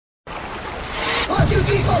2,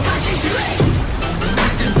 3, 4, 5, 6, 7,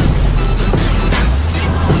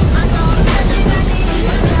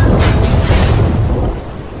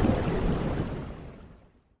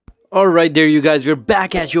 8. Alright, there you guys, we're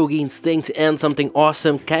back at Yogi Instinct and something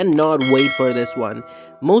awesome. Cannot wait for this one.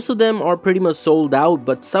 Most of them are pretty much sold out,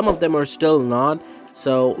 but some of them are still not.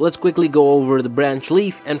 So let's quickly go over the branch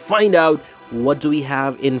leaf and find out what do we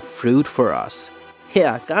have in fruit for us.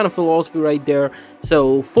 Yeah, kind of philosophy right there.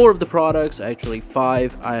 So 4 of the products, actually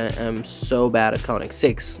 5. I am so bad at counting.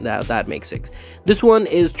 6. That makes 6. This one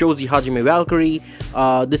is Choji Hajime Valkyrie.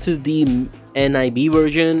 This is the NIB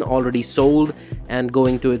version, already sold and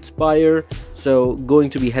going to expire, so going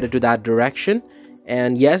to be headed to that direction.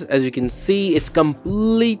 And yes, as you can see, it's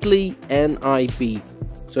completely NIB,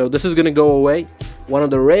 so this is gonna go away. One of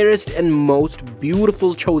the rarest and most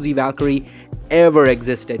beautiful Choji Valkyrie ever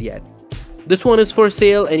existed yet. This one is for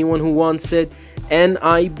sale, anyone who wants it.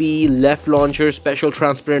 NIB left launcher special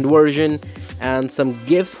transparent version, and some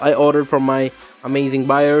gifts I ordered from my amazing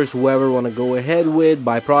buyers. Whoever want to go ahead with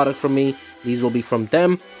buy product from me, these will be from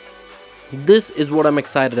them. This is what I'm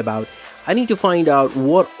excited about. I need to find out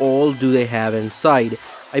what all do they have inside.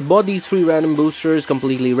 I bought these 3 random boosters,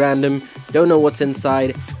 completely random, don't know what's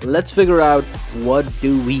inside. Let's figure out what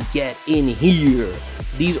do we get in here.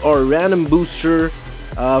 These are random booster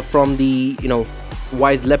from the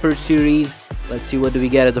Wise Leopard series. Let's see, what do we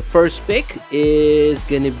get. The first pick is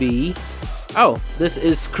gonna be, oh, this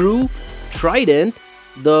is Screw Trident,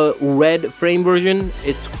 the red frame version.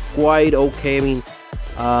 It's quite okay. I mean,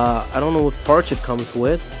 I don't know what parts it comes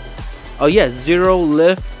with. Oh yes, Zero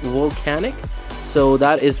Lift Volcanic. So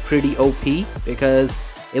that is pretty OP because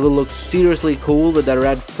it will look seriously cool with that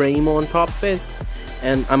red frame on top of it.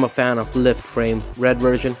 And I'm a fan of lift frame, red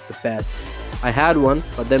version, the best. I had one,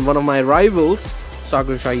 but then one of my rivals,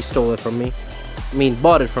 Sakurai, stole it from me. I mean,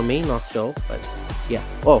 bought it from me, not stole, but yeah.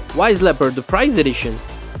 Oh, Wise Leopard, the prize edition.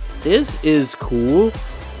 This is cool.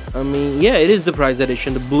 I mean, yeah, it is the prize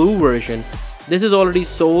edition, the blue version. This is already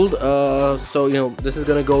sold, so this is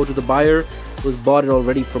gonna go to the buyer who's bought it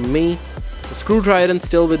already from me. The Screw Trident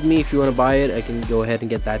still with me. If you want to buy it, I can go ahead and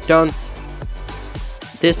get that done.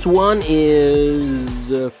 This one is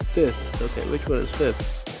 5th. Okay, which one is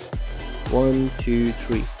 5th? 1, 2,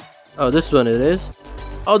 3. Oh, this one it is.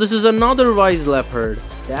 Oh, this is another Wise Leopard.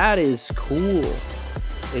 That is cool.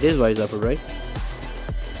 It is Wise Leopard, right?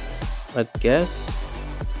 I guess.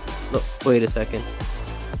 No, wait a second.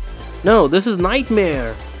 No, this is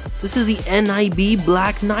Nightmare. This is the NIB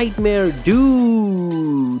Black Nightmare,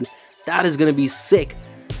 dude. That is gonna be sick.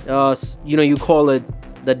 You call it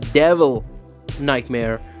the Devil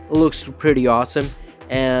Nightmare. It looks pretty awesome.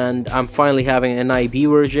 And I'm finally having an NIB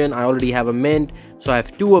version. I already have a mint, so I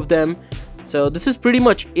have 2 of them. So this is pretty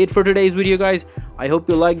much it for today's video, guys. I hope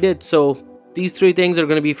you liked it. So these 3 things are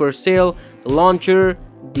gonna be for sale: the launcher,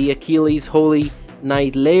 the Achilles Holy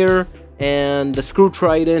Knight layer, and the Screw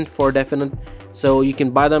Trident for definite. So you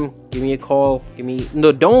can buy them. Give me a call.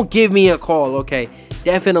 No, don't give me a call. Okay,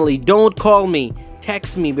 definitely don't call me.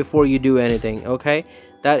 Text me before you do anything. Okay,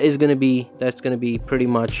 that's gonna be pretty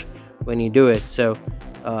much when you do it. So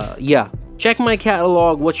yeah, check my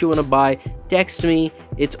catalog, what you want to buy. Text me,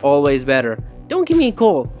 it's always better. Don't give me a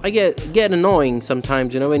call. I get annoying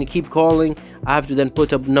sometimes, when you keep calling. I have to then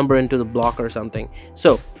put a number into the block or something.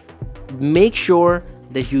 So make sure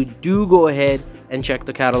that you do go ahead and check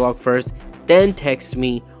the catalog first, then text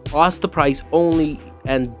me, ask the price only,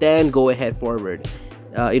 and then go ahead forward,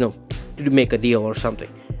 to make a deal or something.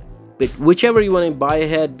 But whichever you want to buy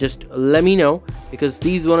ahead, just let me know, because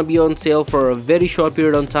these want to be on sale for a very short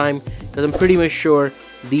period of time, because I'm pretty much sure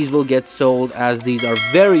these will get sold, as these are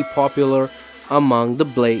very popular among the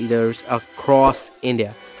bladers across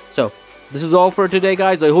India. So this is all for today,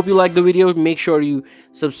 guys. I hope you liked the video. Make sure you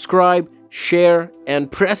subscribe, share,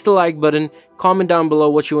 and press the like button. Comment down below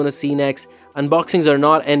what you want to see next. Unboxings are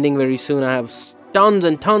not ending very soon. I have tons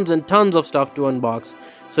and tons and tons of stuff to unbox,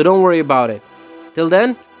 so don't worry about it. Till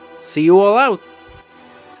then, see you all out.